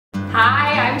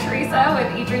Lisa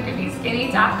with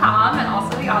eatdrinkandbeskinny.com and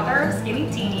also the author of Skinny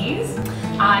Teenies.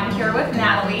 I'm here with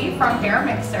Natalie from Bear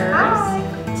Mixers. Hi.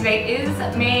 Today is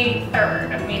May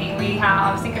 3rd, meaning we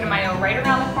have Cinco de Mayo right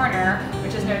around the corner,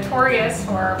 which is notorious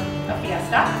for a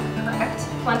fiesta. Correct.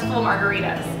 Plentiful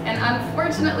margaritas. And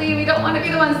unfortunately, we don't want to be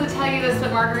the ones to tell you this,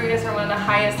 but margaritas are one of the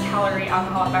highest calorie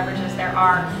alcoholic beverages there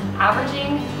are,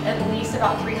 averaging at least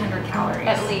about 300 calories.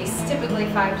 At least, typically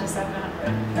 500 to 700.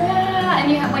 Yeah,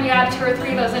 and when you add 2 or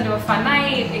 3 of those into a fun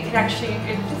night, it could actually,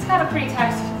 it's got a pretty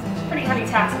heavy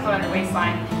tax to put on your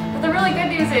waistline. But the really good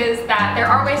news is that there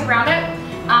are ways around it.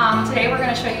 Today we're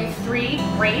going to show you 3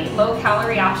 great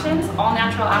low-calorie options,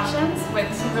 all-natural options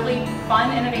with some really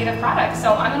fun, innovative products.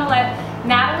 So I'm going to let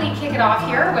Natalie kick it off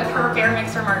here with her Bear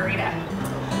Mixer margarita.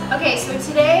 Okay, so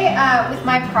today with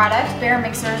my product, Bear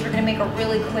Mixers, we're going to make a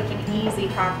really quick and easy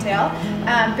cocktail.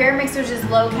 Bear Mixers is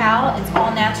low-cal, it's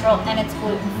all-natural, and it's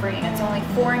gluten-free. And it's only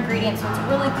 4 ingredients, so it's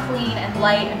really clean and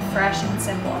light and fresh and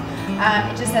simple.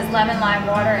 It just has lemon, lime,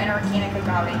 water, and organic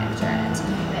agave nectar in it.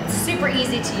 And it's super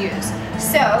easy to use.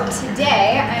 So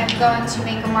today I am going to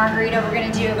make a margarita. We're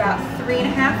going to do about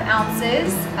 3.5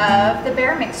 ounces of the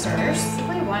Bear Mixers,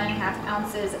 basically 1.5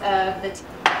 ounces of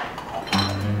the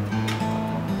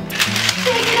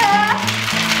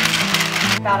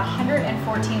about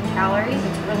 114 calories.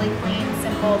 It's really clean,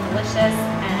 simple, delicious,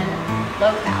 and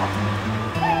low-cal.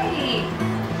 Hey!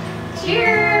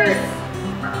 Cheers!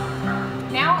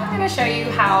 Now I'm going to show you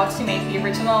how to make the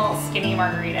original Skinny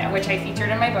Margarita, which I featured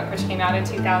in my book, which came out in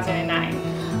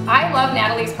 2009. I love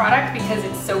Natalie's product because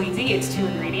it's so easy. It's 2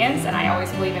 ingredients, and I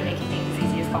always believe in making things as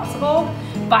easy as possible.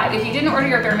 But if you didn't order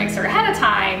your Bear Mixer ahead of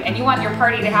time and you want your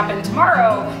party to happen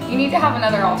tomorrow, you need to have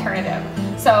another alternative.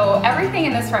 So everything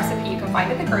in this recipe you can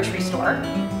find at the grocery store.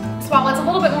 So while it's a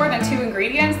little bit more than 2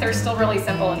 ingredients, they're still really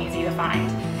simple and easy to find.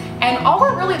 And all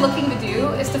we're really looking to do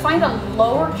is to find a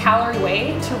lower calorie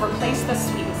way to replace the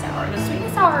sweet and sour. The sweet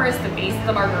and sour is the base of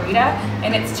the margarita,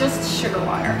 and it's just sugar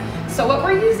water. So what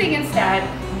we're using instead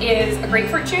is a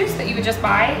grapefruit juice that you would just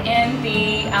buy in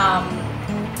the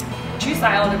juice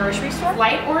aisle of the grocery store.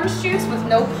 Light orange juice with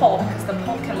no pulp, because the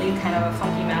pulp can leave kind of a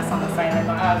funky mess on the side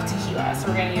of tequila. So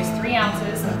we're going to use 3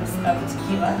 ounces of the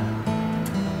tequila.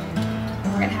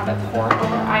 We're going to have it poured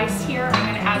over ice here. I'm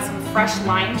going to add some fresh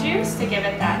lime juice to give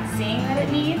it that zing that it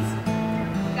needs.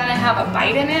 It's going to have a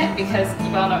bite in it because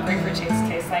you all know what grapefruit juice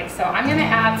tastes like. So I'm going to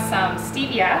add some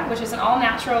stevia, which is an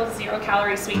all-natural,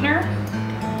 0-calorie sweetener.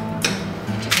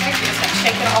 Just like this, and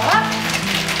shake it all up.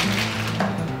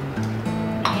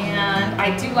 And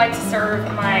I do like to serve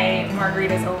my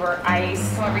margaritas over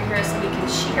ice. Come over here so we can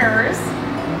cheers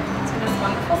to this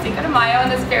wonderful Cinco de Mayo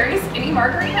and this very skinny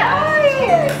margarita.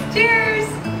 Cheers! Cheers!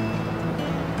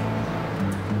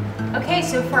 Okay,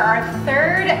 so for our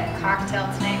 3rd cocktail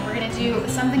tonight, we're going to do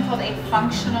something called a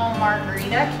functional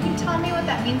margarita. Can you tell me what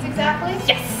that means exactly?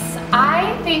 Yes!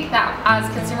 I think that as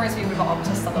consumers we've evolved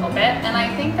just a little bit, and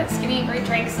I think that skinny great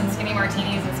drinks and skinny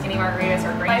martinis and skinny margaritas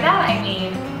are great. By that I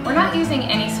mean we're not using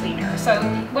any sweetener. So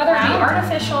whether it be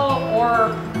artificial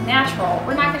or natural,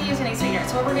 we're not going to use any sweetener.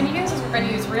 So what we're going to use is we're going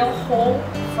to use real whole,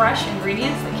 fresh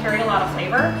ingredients that carry a lot of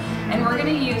flavor, and we're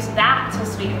going to use that to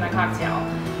sweeten the cocktail.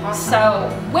 Awesome. So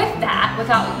with that,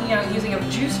 without using a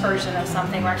juice version of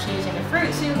something, we're actually using the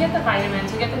fruit. So you'll get the vitamins,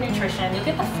 you'll get the nutrition, you'll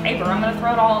get the fiber. I'm going to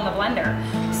throw it all in the blender.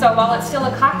 So while it's still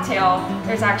a cocktail,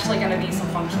 there's actually going to be some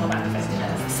functional benefits to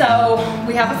this. So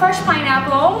we have a fresh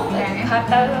pineapple. Okay. Cut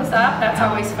those up. That's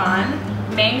always fun.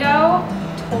 Mango,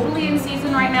 totally in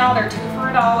season right now. They're 2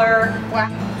 for $1. Wow.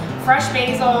 Fresh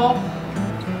basil.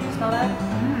 Smell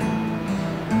that?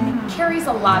 Carries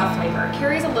a lot of flavor. It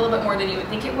carries a little bit more than you would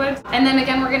think it would. And then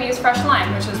again, we're going to use fresh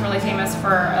lime, which is really famous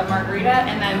for a margarita,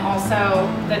 and then also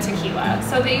the tequila.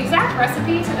 So the exact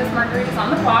recipe to this margarita is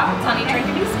on the blog. It's on Eat, Drink,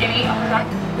 and Be Skinny.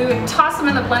 We would toss them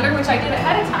in the blender, which I did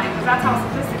ahead of time because that's how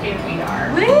sophisticated we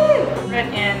are. Woo!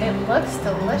 And it looks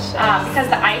delicious. Because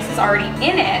the ice is already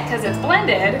in it, because it's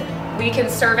blended, we can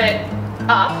serve it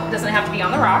up. It doesn't have to be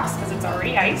on the rocks because it's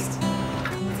already iced.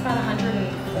 It's about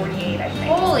 148, I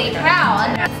think. Holy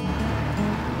cow!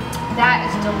 That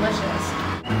is delicious.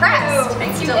 Impressed.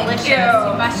 Thank you. Delicious.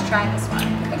 You must try this one.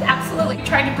 Absolutely. We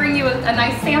tried to bring you a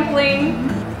nice sampling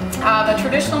of a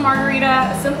traditional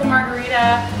margarita, a simple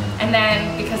margarita, and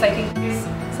then because I think it's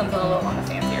something a little on the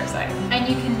fancier side. And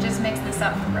you can just mix this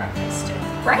up for breakfast too.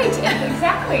 Right.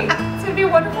 Exactly. It's gonna be a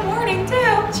wonderful morning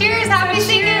too. Cheers. Happy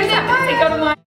Cinco de Mayo.